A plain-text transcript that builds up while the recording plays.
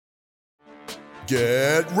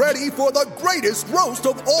Get ready for the greatest roast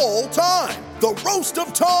of all time, the Roast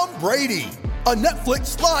of Tom Brady, a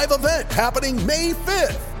Netflix live event happening May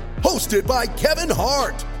 5th. Hosted by Kevin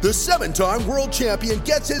Hart, the 7-time world champion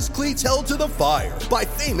gets his cleats held to the fire by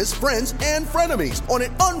famous friends and frenemies on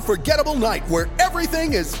an unforgettable night where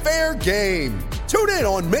everything is fair game. Tune in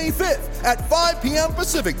on May 5th at 5 p.m.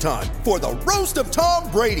 Pacific time for the Roast of Tom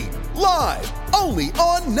Brady, live only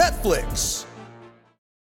on Netflix.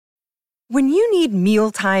 When you need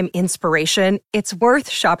mealtime inspiration, it's worth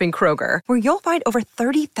shopping Kroger, where you'll find over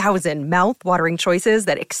 30,000 mouth-watering choices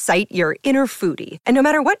that excite your inner foodie. And no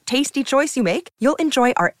matter what tasty choice you make, you'll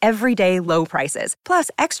enjoy our everyday low prices, plus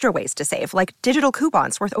extra ways to save, like digital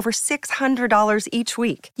coupons worth over $600 each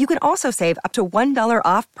week. You can also save up to $1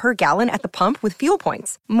 off per gallon at the pump with fuel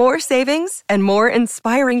points. More savings and more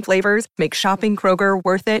inspiring flavors make shopping Kroger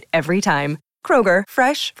worth it every time. Kroger,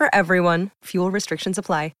 fresh for everyone. Fuel restrictions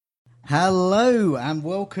apply. Hello and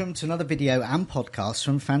welcome to another video and podcast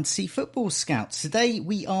from Fantasy Football Scouts. Today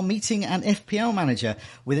we are meeting an FPL manager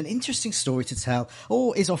with an interesting story to tell,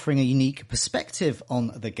 or is offering a unique perspective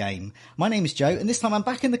on the game. My name is Joe, and this time I'm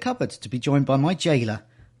back in the cupboard to be joined by my jailer,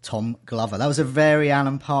 Tom Glover. That was a very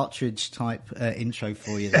Alan Partridge type intro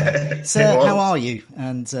for you there. Sir, how are you?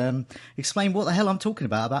 And explain what the hell I'm talking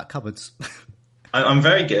about cupboards. I'm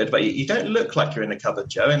very good, but you don't look like you're in a cupboard,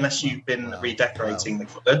 Joe, unless you've been redecorating the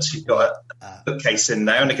cupboard. You've got a bookcase in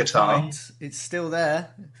there and a guitar. It's still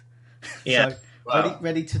there. Yeah, so,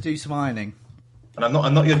 ready to do some ironing. And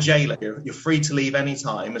I'm not your jailer. You're free to leave any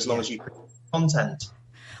time as long as you put content.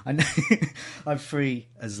 I know. I'm free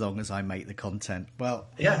as long as I make the content. Well,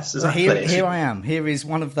 yes, exactly. So here I am. Here is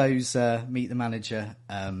one of those Meet the Manager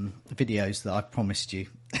videos that I promised you.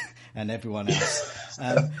 And everyone else.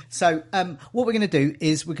 So what we're going to do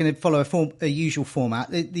is we're going to follow a usual format.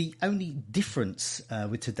 The only difference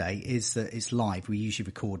with today is that it's live. We're usually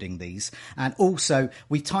recording these. And also,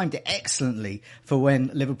 we timed it excellently for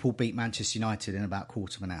when Liverpool beat Manchester United in about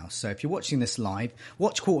quarter of an hour. So if you're watching this live,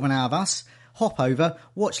 watch quarter of an hour of us, hop over,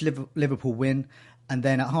 watch Liverpool win, and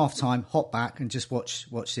then at half-time, hop back and just watch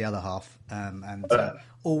the other half.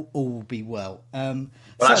 All will be well.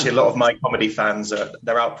 Actually, a lot of my comedy fans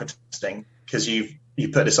they're out protesting because you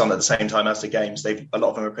put this on at the same time as the games. A lot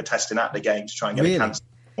of them are protesting at the game to try and get it cancelled.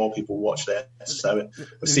 More people watch this, so we'll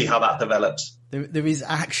see how that develops. There is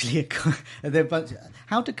actually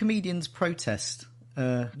how do comedians protest?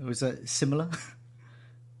 Was that similar?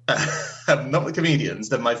 Not the comedians,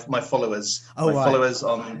 they're my followers. Followers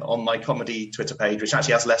on my comedy Twitter page, which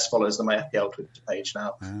actually has less followers than my FPL Twitter page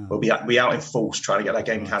now. We'll be out in force trying to get that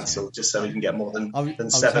game cancelled, just so we can get more than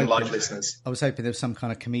 7 live listeners. I was hoping there was some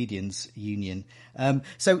kind of comedians union.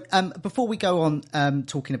 So before we go on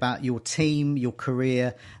talking about your team, your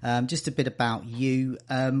career, just a bit about you.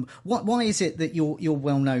 Why is it that you're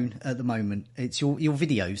well known at the moment? It's your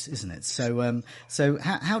videos, isn't it? So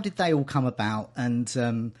how did they all come about?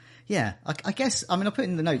 And I guess, I put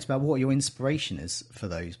in the notes about what your inspiration is for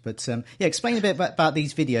those. But explain a bit about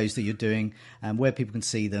these videos that you're doing and where people can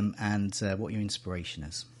see them and what your inspiration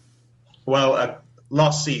is. Well,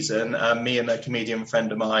 last season, me and a comedian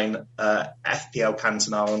friend of mine, FPL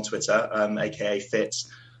Cantona on Twitter, aka Fitz,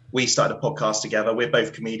 we started a podcast together. We're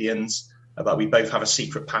both comedians, but we both have a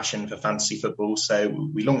secret passion for fantasy football. So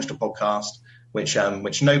we launched a podcast which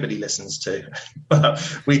nobody listens to,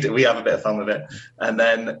 but we have a bit of fun with it. And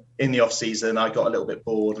then in the off season, I got a little bit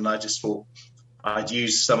bored, and I just thought I'd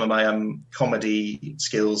use some of my comedy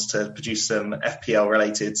skills to produce some FPL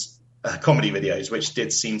related comedy videos, which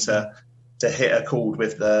did seem to hit a chord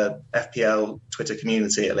with the FPL Twitter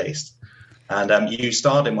community at least. And you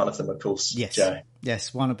starred in one of them, of course, yes. Joe.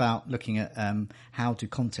 Yes, one about looking at how do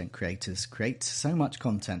content creators create so much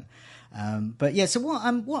content. So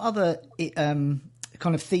what other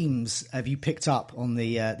kind of themes have you picked up on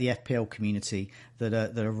the FPL community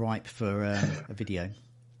that are ripe for a video?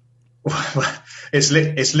 It's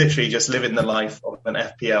literally just living the life of an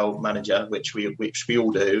FPL manager, which we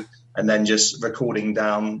all do, and then just recording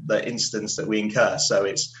down the incidents that we incur. So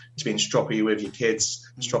it's being stroppy with your kids,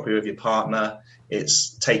 stroppy with your partner.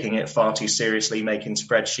 It's taking it far too seriously, making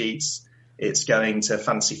spreadsheets. It's going to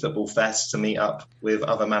Fantasy Football Fest to meet up with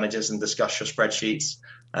other managers and discuss your spreadsheets.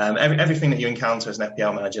 Everything that you encounter as an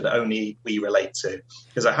FPL manager that only we relate to.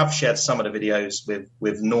 Because I have shared some of the videos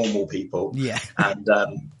with normal people, and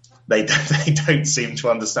they don't seem to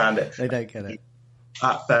understand it. They don't get it.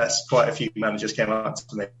 At best, quite a few managers came up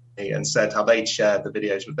to me and said how they'd shared the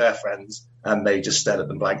videos with their friends, and they just stared at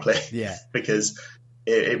them blankly. Yeah, because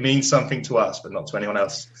it means something to us, but not to anyone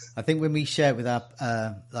else. I think when we share with our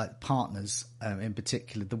partners, in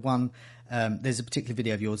particular, the one there's a particular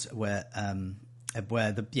video of yours where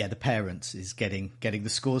where the parents is getting the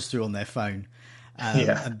scores through on their phone.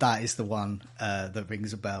 And that is the one that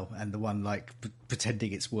rings a bell, and the one like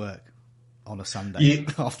pretending it's work on a Sunday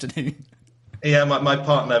afternoon. Yeah, my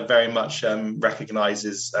partner very much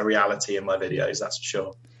recognises a reality in my videos, that's for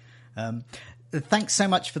sure. Thanks so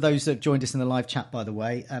much for those that have joined us in the live chat, by the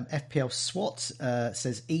way. FPL SWAT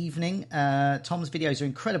says, evening. Tom's videos are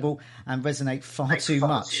incredible and resonate far too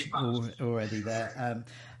much already there.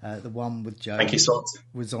 The one with Joe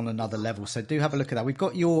was on another level. So do have a look at that. We've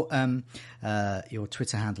got your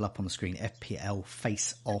Twitter handle up on the screen, FPL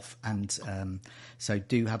Face Off. And so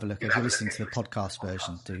do have a look. If you're listening to the podcast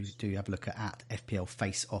version, do have a look at FPL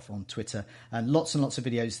Face Off on Twitter. And lots of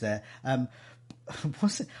videos there.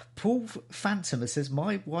 What's it? Paul Phantom says,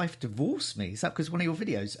 my wife divorced me. Is that because one of your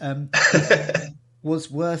videos was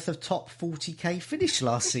worth of top 40k finish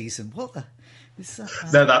last season? What the...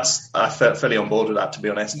 No, I felt fully on board with that, to be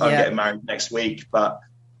honest. I'm getting married next week, but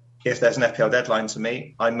if there's an FPL deadline to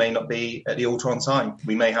meet, I may not be at the altar on time.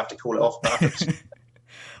 We may have to call it off.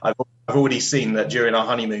 I've already seen that during our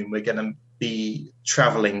honeymoon, we're going to be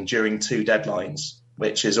travelling during 2 deadlines,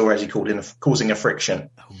 which is already causing a friction.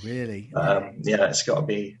 Oh, really? It's got to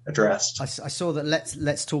be addressed. I saw that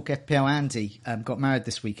Let's Talk FPL Andy got married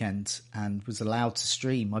this weekend and was allowed to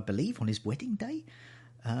stream, I believe, on his wedding day.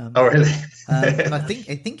 Oh, really? And I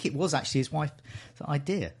think it was actually his wife's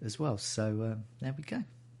idea as well. So there we go.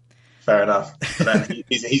 Fair enough.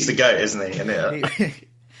 He's the GOAT, isn't he? And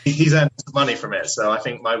he's earned some money from it. So I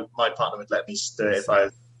think my partner would let me do it if I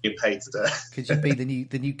was being paid to do it. Could you be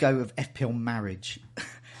the new GOAT of FPL marriage?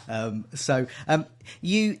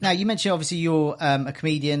 You mentioned obviously you're a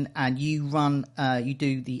comedian and you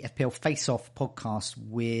do the FPL Face Off podcast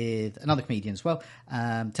with another comedian as well.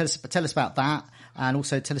 Tell us about that, and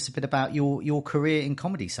also tell us a bit about your career in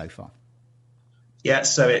comedy so far. Yeah,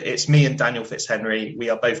 so it's me and Daniel Fitzhenry. We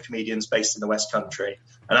are both comedians based in the West Country,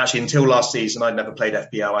 and actually until last season I'd never played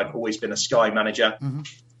FPL. I'd always been a Sky manager,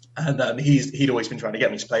 and he'd always been trying to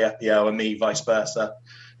get me to play FPL, and me vice versa.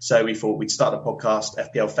 So we thought we'd start a podcast,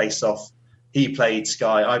 FPL Face Off. He played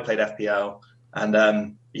Sky, I played FPL. And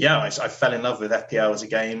I fell in love with FPL as a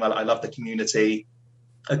game. I love the community.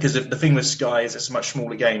 Because the thing with Sky is it's much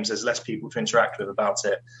smaller games. There's less people to interact with about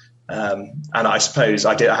it. And I suppose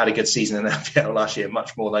I had a good season in FPL last year,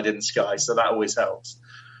 much more than I did in Sky. So that always helps.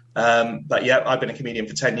 But yeah, I've been a comedian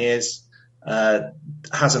for 10 years.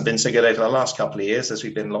 Hasn't been so good over the last couple of years as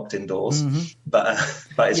we've been locked indoors, but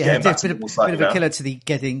it's getting back to normal slightly now. Bit of a killer to the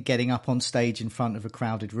getting up on stage in front of a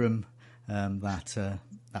crowded room. That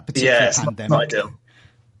particular pandemic. Not ideal.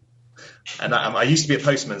 And I used to be a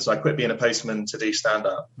postman, so I quit being a postman to do stand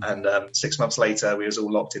up. And 6 months later, we was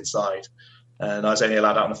all locked inside, and I was only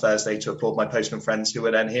allowed out on a Thursday to applaud my postman friends who were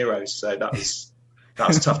then heroes. So that was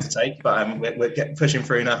tough to take, but we're pushing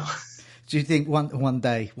through now. Do you think one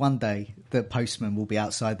day the postmen will be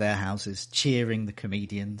outside their houses cheering the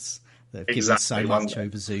comedians that have given so much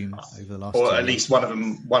over Zoom over the last? Or at least one of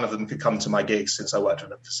them could come to my gigs since I worked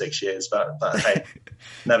with them for 6 years. But hey,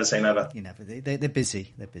 never say never. You never. They're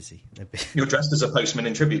busy. They're busy. You're dressed as a postman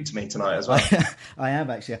in tribute to me tonight as well. I am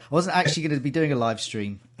actually. I wasn't actually going to be doing a live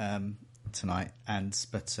stream tonight,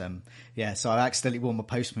 but so I accidentally wore my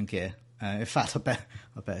postman gear. In fact, I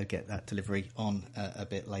better get that delivery on a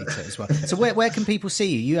bit later as well. So where can people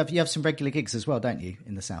see you? You have some regular gigs as well, don't you,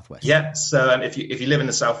 in the Southwest? Yeah. So if you live in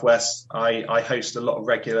the Southwest, I host a lot of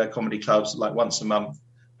regular comedy clubs, like once a month.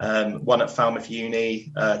 One at Falmouth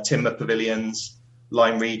Uni, Timber Pavilions,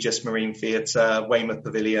 Lyme Regis Marine Theatre, Weymouth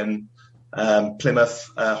Pavilion,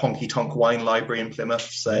 Plymouth, Honky Tonk Wine Library in Plymouth.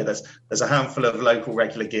 So there's a handful of local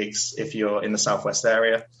regular gigs if you're in the Southwest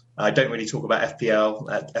area. I don't really talk about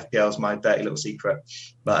FPL. FPL is my dirty little secret,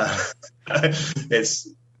 but it's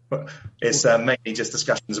mainly just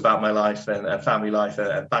discussions about my life and family life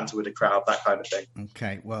and banter with the crowd, that kind of thing.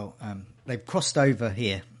 Okay, well, they've crossed over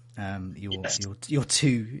here. Your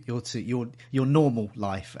normal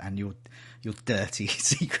life and your dirty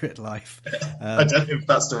secret life. I don't know if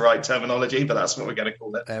that's the right terminology, but that's what we're going to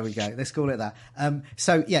call it. There we go. Let's call it that.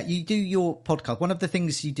 So yeah, you do your podcast. One of the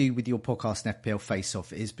things you do with your podcast and FPL Face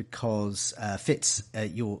Off is because Fitz,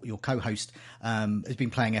 your co-host, has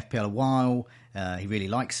been playing FPL a while. He really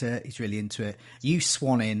likes it. He's really into it. You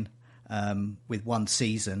swan in with one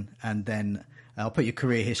season, and then I'll put your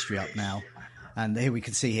career history up now. And here we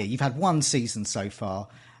can see here, you've had one season so far,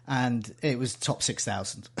 and it was top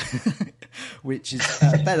 6,000, which is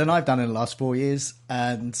better than I've done in the last 4 years.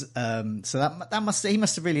 And so he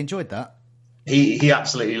must have really enjoyed that. He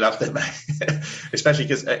absolutely loved it, mate. Especially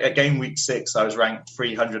because at game week 6, I was ranked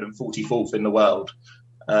 344th in the world,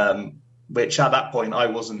 which at that point I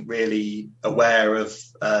wasn't really aware of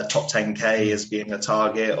top 10K as being a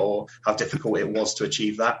target or how difficult it was to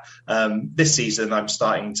achieve that. This season, I'm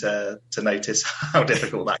starting to notice how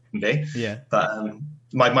difficult that can be. Yeah. But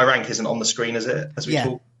my rank isn't on the screen, is it? As we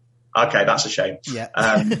call? Okay, that's a shame. Yeah.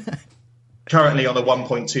 Currently on a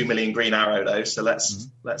 1.2 million green arrow though, so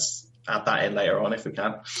let's add that in later on if we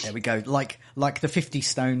can. There we go. Like the 50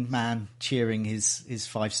 stone man cheering his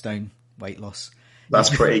 5 stone weight loss. That's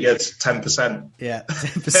pretty good. 10%. Yeah,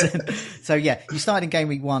 10%. So yeah, you started in game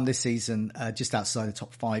week 1 this season, just outside the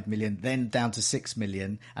top 5 million, then down to 6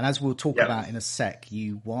 million. And as we'll talk about in a sec,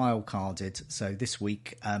 you wild carded. So this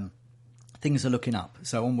week, things are looking up.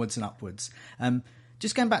 So onwards and upwards.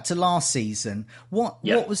 Just going back to last season, what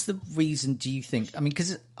was the reason, do you think? I mean,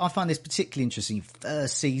 because I find this particularly interesting.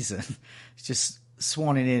 First season, just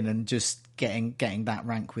swanning in and just getting that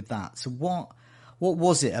rank with that. So what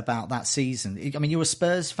was it about that season? I mean, you're a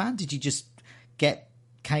Spurs fan. Did you just get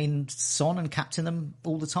Kane, Son, and captain them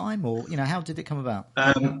all the time, or how did it come about?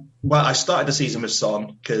 Well, I started the season with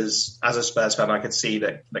Son because, as a Spurs fan, I could see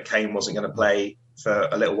that Kane wasn't going to play for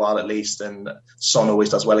a little while at least, and Son always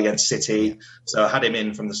does well against City, so I had him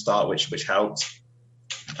in from the start, which helped.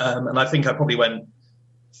 And I think I probably went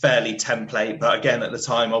fairly template, but again, at the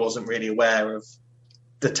time, I wasn't really aware of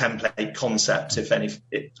the template concept. If any,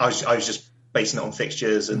 I was just basing it on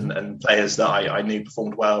fixtures and players that I knew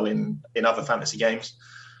performed well in other fantasy games.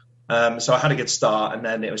 So I had a good start, and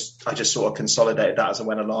then I just sort of consolidated that as I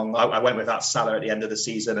went along. I went without Salah at the end of the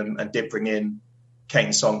season and did bring in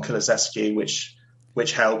Kane, Son, Kulusevski,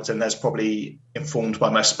 which helped, and that's probably informed by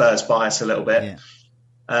my Spurs bias a little bit.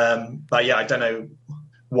 Yeah. But yeah, I don't know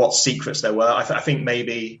what secrets there were. I think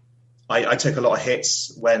maybe I took a lot of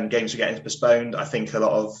hits when games were getting postponed. I think a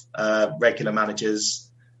lot of regular managers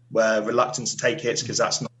were reluctant to take hits because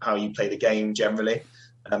that's not how you play the game generally.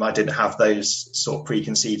 I didn't have those sort of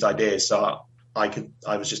preconceived ideas, so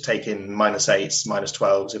I was just taking -8s,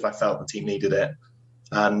 -12s if I felt the team needed it,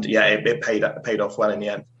 and yeah, it paid off well in the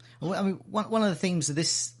end. Well, I mean, one of the themes of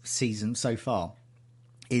this season so far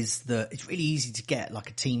is that it's really easy to get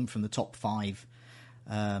like a team from the top 5,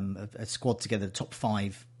 a squad together, the top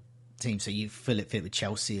 5 teams. So you fit with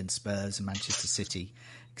Chelsea and Spurs and Manchester City,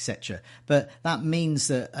 etc. But that means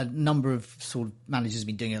that a number of sort of managers have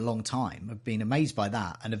been doing it a long time, have been amazed by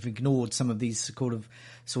that, and have ignored some of these sort of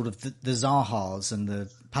the Zahas and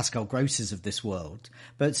the Pascal Grosses of this world.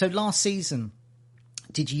 But so last season,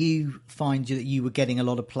 did you find that you were getting a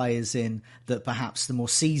lot of players in that perhaps the more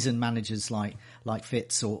seasoned managers like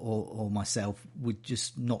Fitz or myself would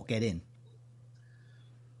just not get in?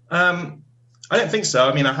 I don't think so.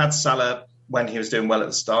 I mean, I had Salah when he was doing well at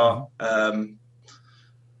the start. I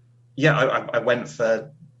went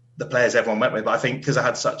for the players everyone went with, but I think because I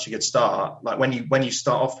had such a good start, like when you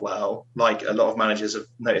start off well, like a lot of managers have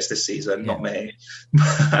noticed this season, not me,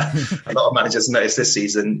 a lot of managers noticed this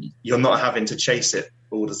season, you're not having to chase it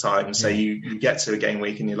all the time. So you get to a game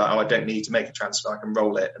week and you're like, oh, I don't need to make a transfer, I can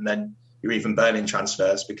roll it. And then you're even burning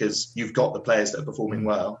transfers because you've got the players that are performing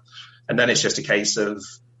well. And then it's just a case of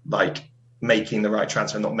like making the right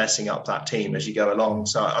transfer, not messing up that team as you go along.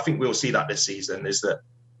 So I think we'll see that this season, is that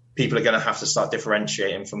people are going to have to start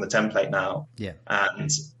differentiating from the template now. Yeah.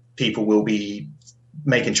 And people will be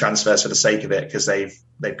making transfers for the sake of it because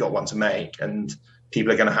they've got one to make, and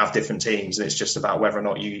people are going to have different teams, and it's just about whether or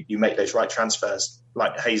not you make those right transfers.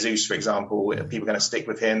 Like Jesus, for example, are people going to stick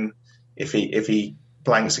with him if he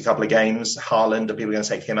blanks a couple of games? Haaland, are people going to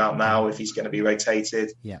take him out now if he's going to be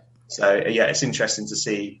rotated? Yeah. So yeah, it's interesting to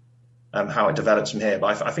see how it develops from here,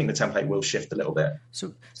 but I think the template will shift a little bit.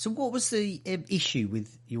 So what was the issue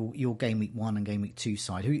with your game week 1 and game week 2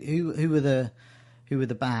 side? Who were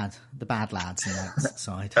the bad lads in that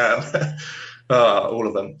side? All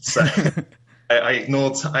of them. So I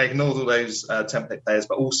ignored all those template players,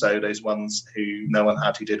 but also those ones who no one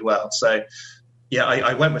had who did well. So yeah,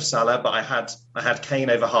 I went with Salah, but I had Kane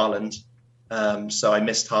over Haaland. So I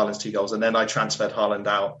missed Haaland's 2 goals, and then I transferred Haaland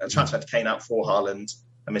out. I transferred Kane out for Haaland.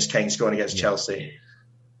 I missed Kane scoring against Chelsea.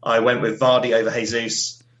 I went with Vardy over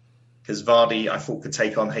Jesus because Vardy, I thought, could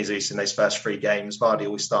take on Jesus in those first 3 games. Vardy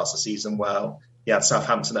always starts the season well. He had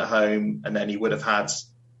Southampton at home, and then he would have had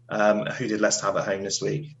who did Leicester have at home this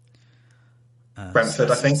week?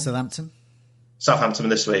 Brentford, I think. Southampton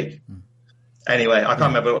this week. Anyway, I can't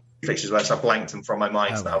remember what the fixtures were, so I blanked them from my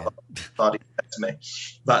mind. Vardy to me.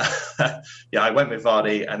 But yeah, I went with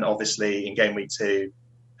Vardy, and obviously in game week 2,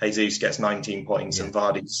 Jesus gets 19 points and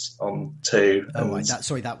Vardy's on 2.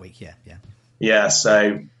 That week, yeah. Yeah,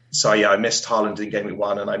 so I missed Haaland in game week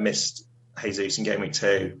 1 and I missed Jesus in game week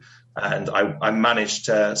 2. And I managed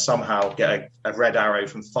to somehow get a red arrow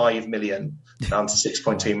from 5 million down to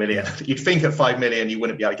 6.2 million. You'd think at 5 million you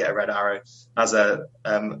wouldn't be able to get a red arrow as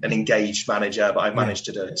an engaged manager, but I managed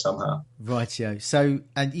to do it somehow. Rightio. So,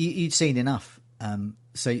 and you'd seen enough.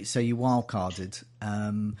 So you wildcarded.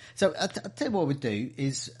 So I'll tell you what we'd do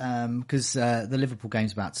is, because the Liverpool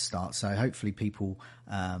game's about to start, so hopefully people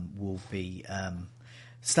will be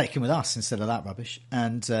staking with us instead of that rubbish.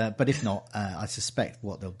 And but if not, I suspect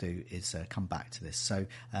what they'll do is come back to this. So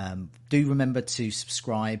do remember to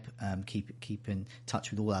subscribe, keep in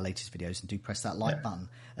touch with all our latest videos, and do press that like button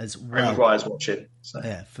as well. Maguire's watching. So.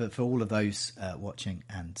 Yeah, for all of those watching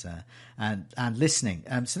and listening.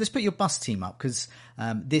 So let's put your bus team up, because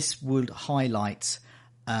this would highlight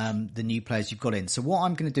the new players you've got in. So what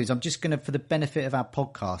I'm going to do is I'm just going to, for the benefit of our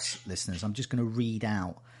podcast listeners, I'm just going to read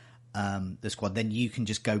out the squad. Then you can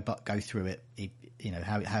just go through it,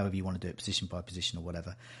 however you want to do it, position by position or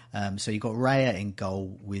whatever. So you've got Raya in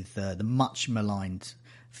goal with the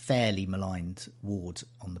fairly maligned Ward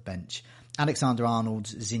on the bench. Alexander-Arnold,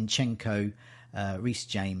 Zinchenko, Reece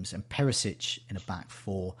James and Perisic in a back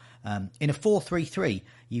four. In a 4-3-3,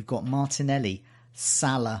 you've got Martinelli,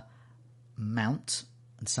 Salah, Mount,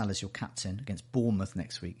 and Salah's your captain against Bournemouth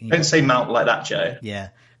next week. Don't say Mount like that, Joe.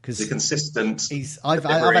 Yeah, because the consistent. I've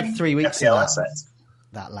had 3 weeks of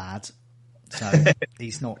that lad, so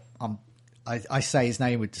he's not. I say his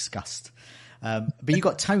name with disgust. But you've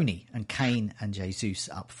got Tony and Kane and Jesus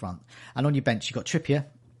up front, and on your bench you've got Trippier,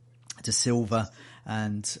 De Silva,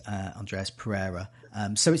 and Andreas Pereira.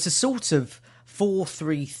 So it's a sort of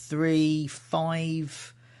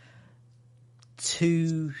 4-3-3,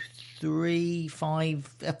 5-2-3-5,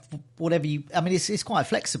 whatever you. I mean, it's quite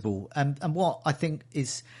flexible. And what I think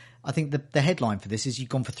is, the headline for this is you've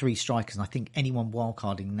gone for 3 strikers, and I think anyone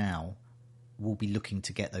wildcarding now will be looking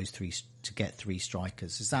to get those 3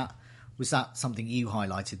 strikers. Was that something you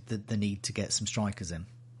highlighted, the need to get some strikers in?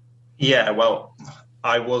 Yeah, well,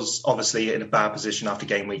 I was obviously in a bad position after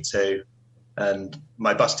game week 2, and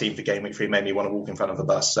my bus team for game week 3 made me want to walk in front of the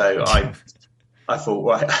bus. So I thought,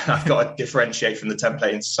 right, I've got to differentiate from the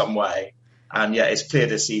template in some way. And yeah, it's clear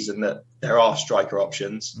this season that there are striker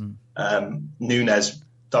options. Darwin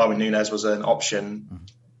Núñez was an option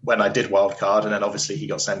when I did wildcard, and then obviously he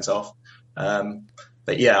got sent off.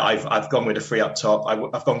 But yeah, I've gone with a 3 up top.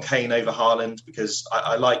 I've gone Kane over Haaland because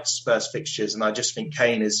I like Spurs fixtures, and I just think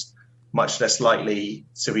Kane is much less likely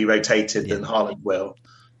to be rotated than Haaland will.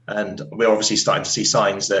 And we're obviously starting to see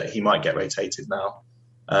signs that he might get rotated now.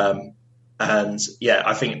 And yeah,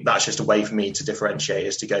 I think that's just a way for me to differentiate,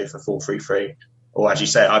 is to go for 4-3-3. Or as you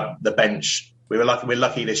say, the bench, we're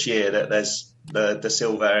lucky this year that there's the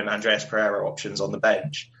Silva and Andreas Pereira options on the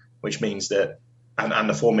bench, which means that, and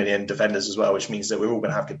the 4 million defenders as well, which means that we're all going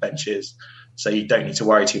to have good benches. So you don't need to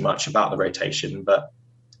worry too much about the rotation. But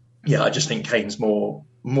yeah, I just think Kane's more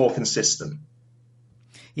consistent.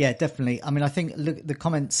 Yeah, definitely. I mean, I think the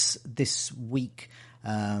comments this week.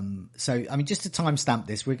 So, I mean, just to timestamp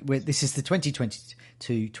this, this is the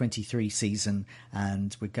 2022-23 season,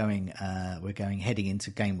 and we're heading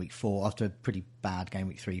into game week 4 after a pretty bad game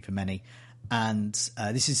week 3 for many. And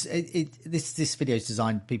this video is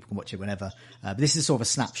designed, people can watch it whenever, but this is sort of a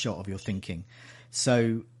snapshot of your thinking.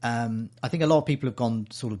 So I think a lot of people have gone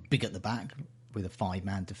sort of big at the back with a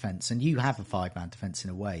 5-man defence, and you have a 5-man defence in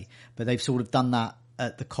a way, but they've sort of done that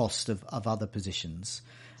at the cost of other positions.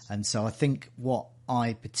 And so I think what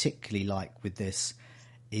I particularly like with this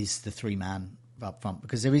is the 3-man up front,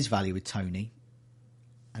 because there is value with Tony.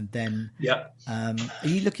 And then, are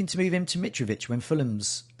you looking to move him to Mitrovic when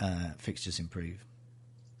Fulham's fixtures improve?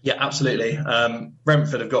 Yeah, absolutely.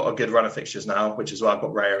 Brentford have got a good run of fixtures now, which is why I've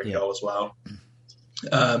got Raya in goal as well.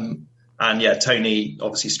 And yeah, Tony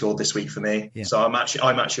obviously scored this week for me. Yeah. So I'm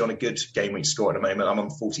actually on a good game week score at the moment. I'm on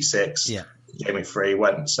 46. Yeah. Game week 3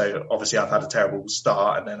 went. So obviously I've had a terrible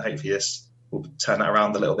start, and then hopefully this will turn that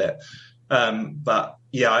around a little bit. But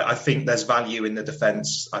yeah, I think there's value in the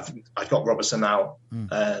defence. I've got Robertson out,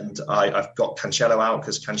 and I've got Cancelo out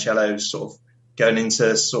because Cancelo's sort of going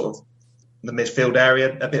into sort of the midfield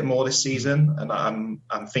area a bit more this season, and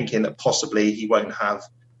I'm thinking that possibly he won't have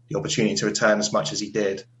the opportunity to return as much as he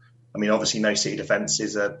did. I mean, obviously no City defence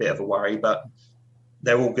is a bit of a worry, but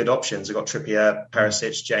they're all good options. I've got Trippier,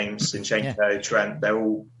 Perisic, James, Zinchenko, Trent. They're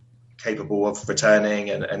all capable of returning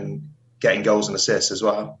and getting goals and assists as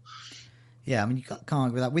well. Yeah, I mean, you can't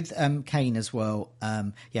argue with that. With Kane as well,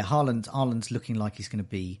 Haaland's looking like he's going to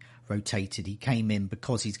be rotated. He came in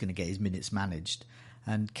because he's going to get his minutes managed.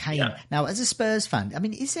 And Kane, now as a Spurs fan, I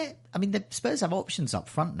mean, the Spurs have options up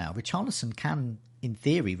front now. Richarlison can, in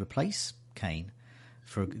theory, replace Kane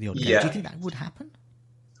for the odd game. Do you think that would happen?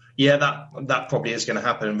 Yeah, that probably is going to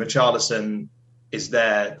happen. Richarlison is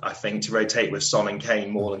there, I think, to rotate with Son and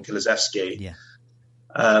Kane more than Kulusevski. Yeah.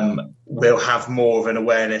 We'll have more of an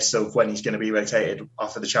awareness of when he's going to be rotated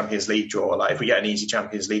after the Champions League draw. Like if we get an easy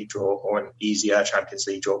Champions League draw or an easier Champions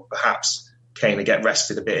League draw, perhaps Kane will get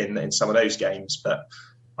rested a bit in some of those games. But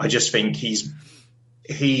I just think he's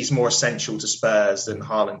more essential to Spurs than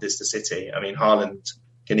Haaland is to City. I mean, Haaland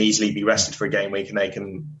can easily be rested for a game week and they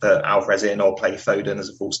can put Alvarez in or play Foden as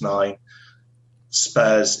a false nine.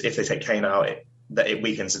 Spurs, if they take Kane out, it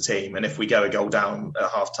weakens the team. And if we go a goal down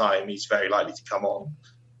at half time, he's very likely to come on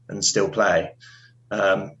and still play.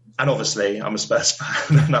 And obviously, I'm a Spurs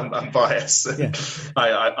fan and I'm biased. Yeah.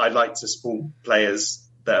 I like to support players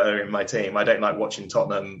that are in my team. I don't like watching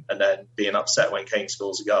Tottenham and then being upset when Kane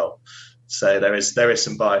scores a goal. So there is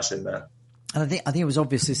some bias in there. And I think it was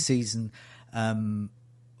obvious this season.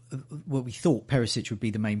 We thought Perisic would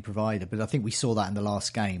be the main provider, but I think we saw that in the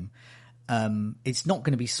last game. It's not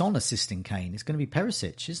going to be Son assisting Kane. It's going to be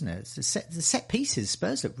Perisic, isn't it? The set pieces.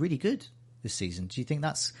 Spurs look really good this season. Do you think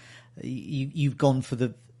that's you've gone for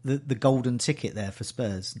the golden ticket there for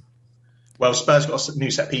Spurs? Well, Spurs got a new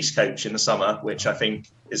set piece coach in the summer, which I think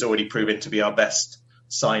is already proven to be our best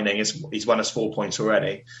signing. He's won us 4 points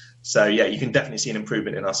already. So yeah, you can definitely see an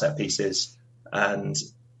improvement in our set pieces, and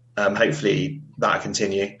hopefully that'll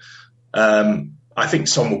continue. I think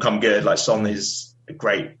Son will come good. Like Son is a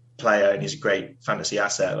great player and he's a great fantasy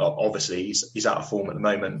asset. Obviously he's out of form at the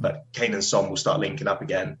moment, but Kane and Son will start linking up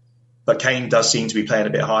again. But Kane does seem to be playing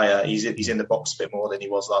a bit higher. He's in the box a bit more than he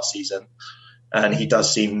was last season, and he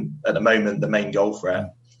does seem at the moment the main goal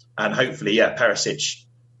threat. And hopefully, Perisic,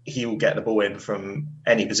 he will get the ball in from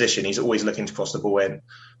any position. He's always looking to cross the ball in.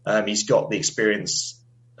 He's got the experience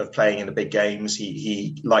of playing in the big games.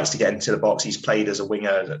 He likes to get into the box. He's played as a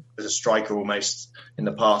winger, as a striker almost in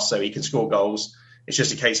the past, so he can score goals. It's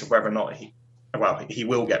just a case of whether or not he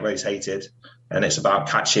will get rotated, and it's about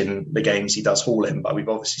catching the games he does haul in. But we've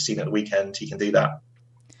obviously seen at the weekend he can do that.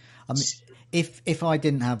 I mean, if I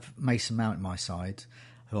didn't have Mason Mount in my side,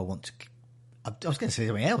 who I want to, I was going to say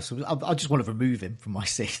something else. I just want to remove him from my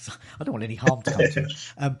seat. I don't want any harm to come to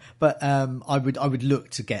him. But I would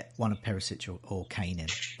look to get one of Perisic or Kane in,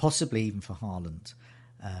 possibly even for Haaland.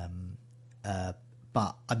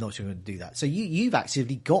 But I'm not sure I'm going to do that. So you've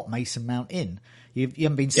actively got Mason Mount in. You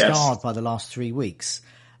haven't been scarred by the last 3 weeks.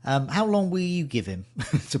 How long will you give him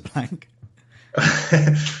to blank?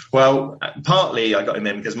 Well, partly I got him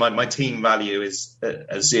in because my team value is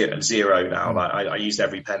a zero now. Like I used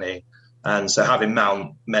every penny. And so having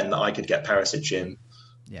Mount meant that I could get Perisic in,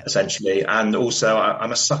 essentially. And also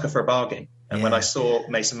I'm a sucker for a bargain. And when I saw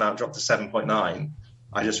Mason Mount drop to 7.9,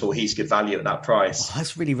 I just thought he's good value at that price. Oh,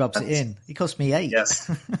 that's really rubs it in. He cost me 8.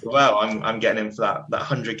 Yes. Well, I'm getting him for that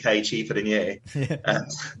 100k cheaper than you. Yeah.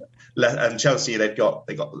 And Chelsea, they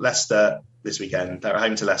got Leicester this weekend. They're at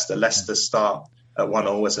home to Leicester. Leicester start at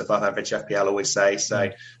 1-1, as above average FPL always say.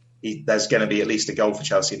 So there's going to be at least a goal for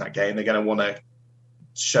Chelsea in that game. They're going to want to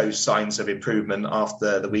show signs of improvement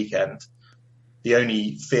after the weekend. The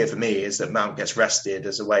only fear for me is that Mount gets rested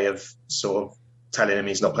as a way of sort of telling him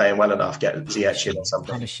he's not playing well enough, get Ziyech in or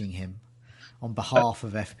something. Punishing him on behalf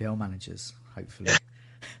of FPL managers, hopefully.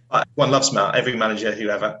 One loves Mount. Every manager who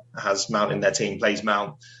ever has Mount in their team plays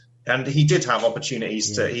Mount. And he did have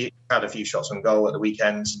opportunities he had a few shots on goal at the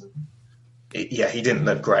weekend. He didn't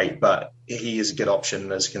look great, but he is a good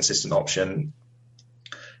option as a consistent option.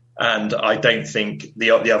 And I don't think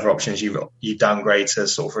the other options you downgrade to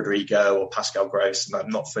sort of Rodrigo or Pascal Gross, and I'm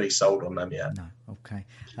not fully sold on them yet. No, okay.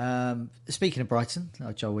 Speaking of Brighton,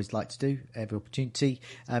 which I always like to do, every opportunity,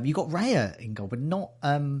 you got Raya in goal, but not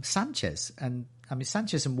Sanchez. And I mean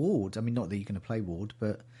Sanchez and Ward. I mean, not that you're going to play Ward,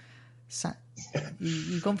 but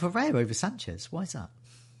you've gone for Raya over Sanchez. Why is that?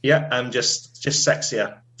 Yeah, just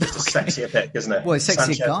sexier. Just a sexier pick, isn't it? Well, sexier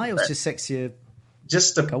Sanchez, guy or just sexier?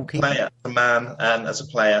 Just a goalkeeper? Player, a man, and as a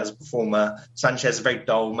player, as a performer. Sanchez is a very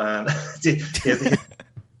dull man. He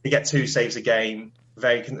get 2 saves a game,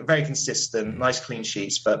 very consistent, nice clean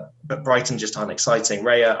sheets, but Brighton just aren't exciting.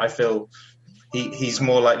 Raya, I feel he's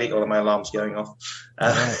more likely. Oh, my alarm's going off.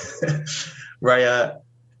 Raya,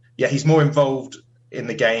 he's more involved in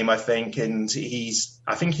the game, I think, and he's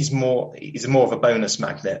more of a bonus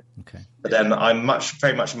magnet. Okay. But then I'm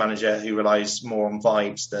very much a manager who relies more on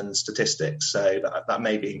vibes than statistics, so that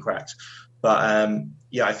may be incorrect. But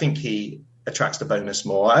I think he attracts the bonus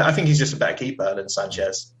more. I think he's just a better keeper than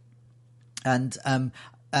Sanchez. And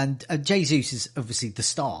Jesus is obviously the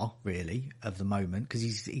star, really, of the moment because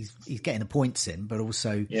he's getting the points in, but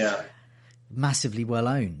also massively well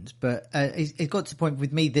owned, but it got to the point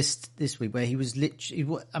with me this week where he was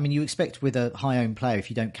literally. I mean, you expect with a high owned player, if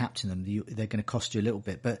you don't captain them, they're going to cost you a little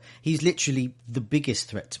bit. But he's literally the biggest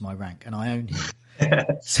threat to my rank, and I own him.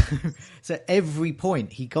 so every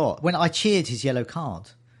point he got, when I cheered his yellow card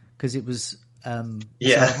because it was so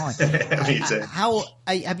high. Me too. How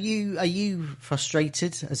are you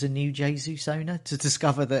frustrated as a new Jesus owner to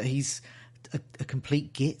discover that he's a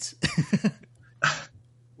complete git?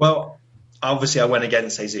 Well, obviously I went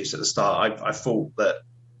against Jesus at the start. I thought that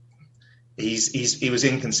he was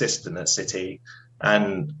inconsistent at City,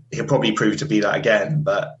 and he'll probably prove to be that again.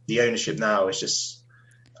 But the ownership now is just,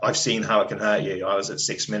 I've seen how it can hurt you. I was at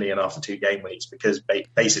 6 million after 2 game weeks because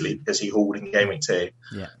he hauled in game week 2.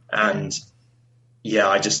 Yeah. And yeah,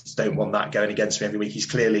 I just don't want that going against me every week. He's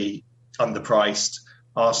clearly underpriced.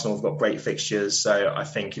 Arsenal have got great fixtures. So I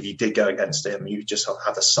think if you did go against him, you just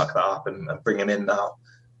have to suck that up and bring him in now.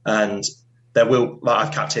 And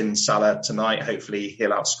I've captained Salah tonight. Hopefully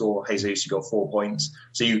he'll outscore Jesus. You got 4 points.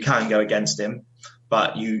 So you can go against him,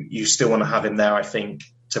 but you still want to have him there, I think,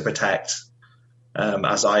 to protect.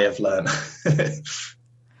 As I have learned.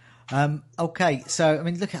 Okay, so I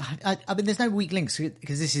mean, look, I mean, there's no weak links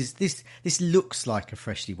because this looks like a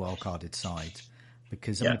freshly wildcarded side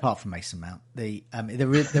because I mean, apart from Mason Mount,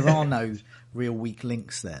 there are no real weak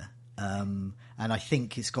links there, and I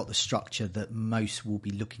think it's got the structure that most will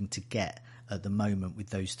be looking to get at the moment with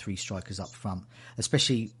those 3 strikers up front,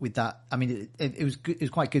 especially with that. I mean, it was good, it was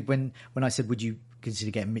quite good when I said, would you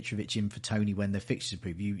consider getting Mitrovic in for Tony when the fixtures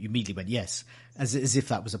approve? You immediately went yes, as if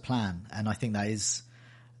that was a plan, and I think that is.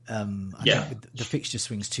 I think the fixture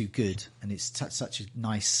swing's too good, and it's such a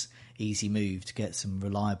nice, easy move to get some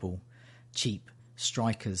reliable, cheap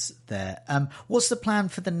strikers there. What's the plan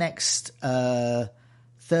for the next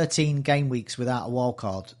 13 game weeks without a wild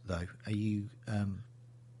card, though? Are you?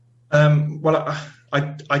 Well,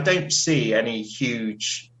 I don't see any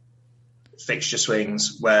huge fixture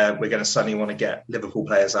swings where we're going to suddenly want to get Liverpool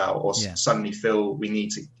players out or suddenly feel we need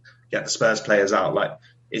to get the Spurs players out. Like,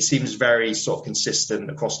 it seems very sort of consistent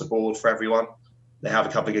across the board for everyone. They have a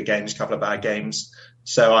couple of good games, a couple of bad games.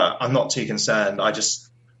 So I'm not too concerned. I just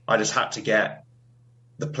had to get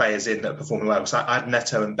the players in that are performing well. So I had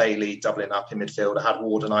Neto and Bailey doubling up in midfield. I had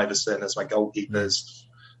Ward and Iverson as my goalkeepers.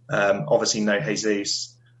 Obviously no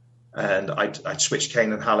Jesus. And I switched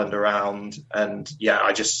Kane and Haaland around. And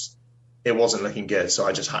it wasn't looking good. So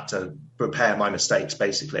I just had to repair my mistakes,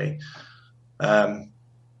 basically.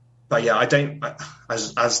 But yeah,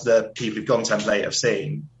 as the people who've gone template have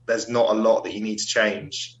seen, there's not a lot that you need to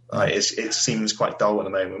change. It seems quite dull at the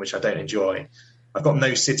moment, which I don't enjoy. I've got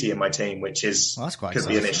no City in my team, which could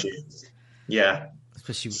be an issue. Yeah.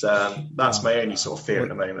 Especially, so that's my only sort of fear at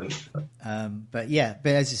the moment. But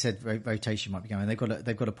as you said, rotation might be going. They've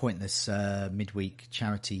got a pointless midweek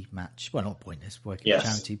charity match. Well, not pointless, working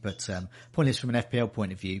charity, but pointless from an FPL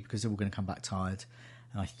point of view because they're all going to come back tired.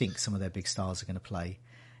 And I think some of their big stars are going to play.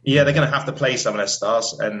 Yeah, they're going to have to play some of their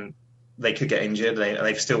stars, and they could get injured.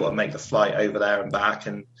 They've still got to make the flight over there and back,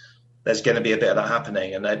 and there's going to be a bit of that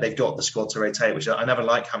happening. And they've got the squad to rotate, which I never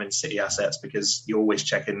like having City assets because you're always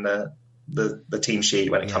checking the team sheet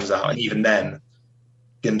when it comes out, and even then,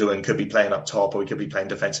 Gundogan could be playing up top, or he could be playing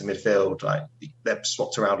defensive midfield. Like, they're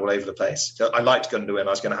swapped around all over the place. So I liked Gundogan. I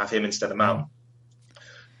was going to have him instead of Mount,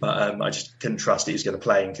 but I just couldn't trust that he was going to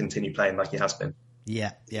play and continue playing like he has been.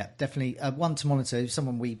 Yeah, definitely. One to monitor.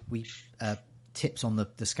 Someone we tipped on the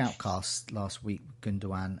Scoutcast last week,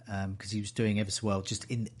 Gundogan, because he was doing ever so well just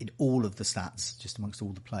in all of the stats, just amongst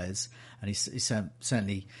all the players. And he's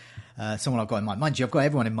certainly someone I've got in mind. Mind you, I've got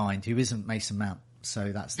everyone in mind who isn't Mason Mount.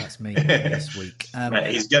 So that's me this week.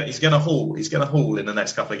 He's going to haul. He's going to haul in the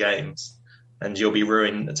next couple of games. And you'll be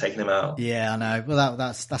ruined at taking him out. Yeah, I know. Well,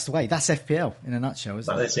 that's the way. That's FPL in a nutshell,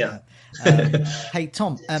 isn't it? Yeah. Hey,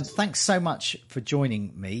 Tom, thanks so much for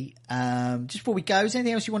joining me. Just before we go, is there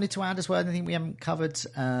anything else you wanted to add as well? Anything we haven't covered?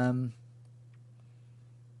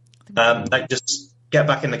 Just get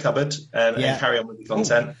back in the cupboard and carry on with the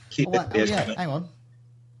content. Hang on.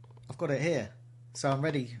 I've got it here. So I'm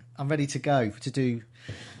ready. I'm ready to go to do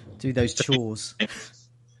those chores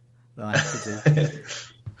that I have to do.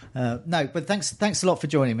 No, but thanks a lot for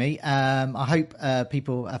joining me. I hope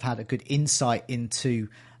people have had a good insight into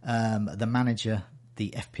the manager,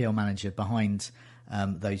 the FPL manager behind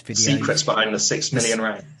those videos. Secrets behind the 6 million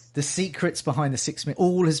rank. The secrets behind the 6 million.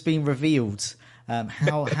 All has been revealed.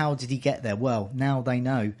 How did he get there? Well, now they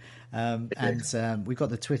know. And we've got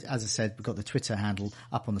the Twitter, as I said, we've got the Twitter handle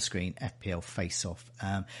up on the screen, FPL Face Off.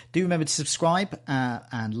 Do remember to subscribe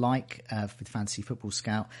and like with Fantasy Football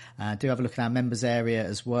Scout. Do have a look at our members area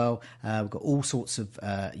as well. We've got all sorts of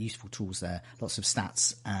useful tools there, lots of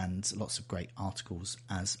stats and lots of great articles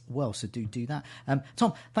as well. So do that.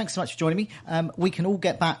 Tom, thanks so much for joining me. We can all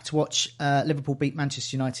get back to watch Liverpool beat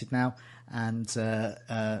Manchester United now. And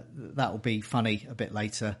that will be funny a bit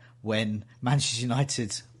later when Manchester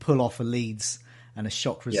United pull off a Leeds and a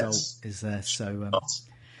shock result is there. So,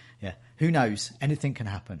 yeah, who knows? Anything can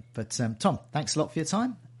happen. But, Tom, thanks a lot for your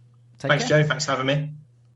time. Thanks, Joe. Thanks for having me.